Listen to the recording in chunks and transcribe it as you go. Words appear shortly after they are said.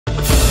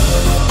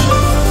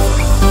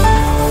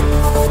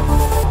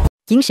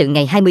Chiến sự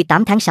ngày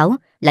 28 tháng 6,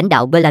 lãnh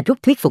đạo Belarus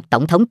thuyết phục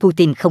Tổng thống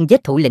Putin không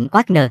giết thủ lĩnh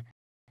Wagner.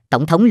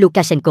 Tổng thống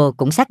Lukashenko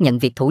cũng xác nhận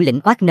việc thủ lĩnh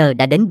Wagner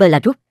đã đến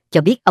Belarus,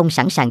 cho biết ông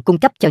sẵn sàng cung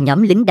cấp cho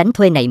nhóm lính đánh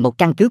thuê này một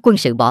căn cứ quân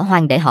sự bỏ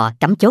hoang để họ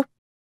cắm chốt.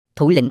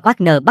 Thủ lĩnh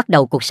Wagner bắt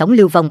đầu cuộc sống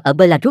lưu vong ở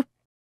Belarus.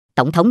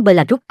 Tổng thống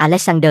Belarus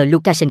Alexander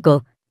Lukashenko,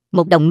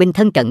 một đồng minh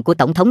thân cận của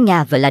Tổng thống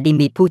Nga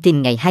Vladimir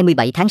Putin ngày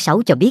 27 tháng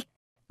 6 cho biết,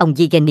 ông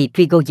Yevgeny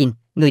Prigozhin,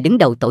 người đứng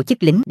đầu tổ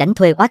chức lính đánh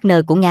thuê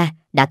Wagner của Nga,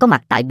 đã có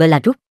mặt tại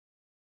Belarus.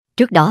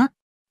 Trước đó,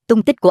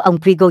 tung tích của ông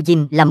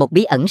Prigozhin là một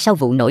bí ẩn sau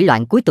vụ nổi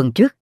loạn cuối tuần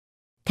trước.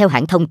 Theo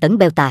hãng thông tấn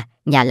Belta,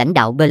 nhà lãnh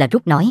đạo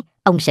Belarus nói,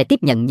 ông sẽ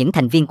tiếp nhận những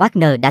thành viên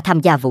Wagner đã tham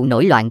gia vụ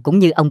nổi loạn cũng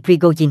như ông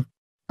Prigozhin.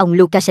 Ông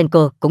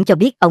Lukashenko cũng cho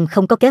biết ông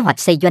không có kế hoạch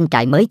xây doanh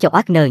trại mới cho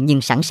Wagner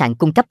nhưng sẵn sàng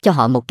cung cấp cho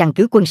họ một căn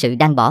cứ quân sự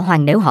đang bỏ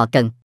hoang nếu họ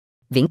cần.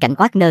 Viễn cảnh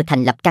Wagner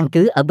thành lập căn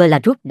cứ ở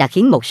Belarus đã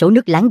khiến một số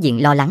nước láng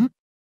giềng lo lắng.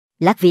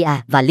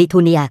 Latvia và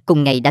Lithuania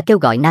cùng ngày đã kêu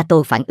gọi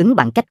NATO phản ứng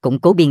bằng cách củng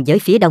cố biên giới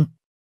phía đông.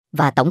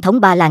 Và Tổng thống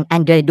Ba Lan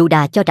Andrzej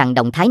Duda cho rằng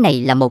động thái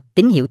này là một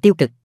tín hiệu tiêu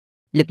cực.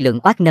 Lực lượng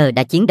Wagner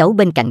đã chiến đấu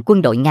bên cạnh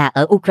quân đội Nga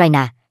ở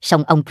Ukraine,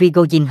 song ông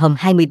Prigozhin hôm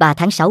 23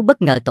 tháng 6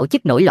 bất ngờ tổ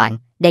chức nổi loạn,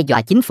 đe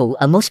dọa chính phủ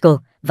ở Moscow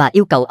và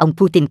yêu cầu ông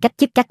Putin cách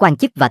chức các quan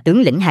chức và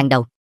tướng lĩnh hàng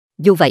đầu.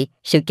 Dù vậy,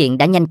 sự kiện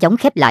đã nhanh chóng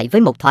khép lại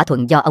với một thỏa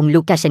thuận do ông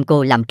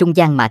Lukashenko làm trung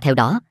gian mà theo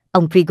đó,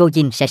 ông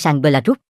Prigozhin sẽ sang Belarus.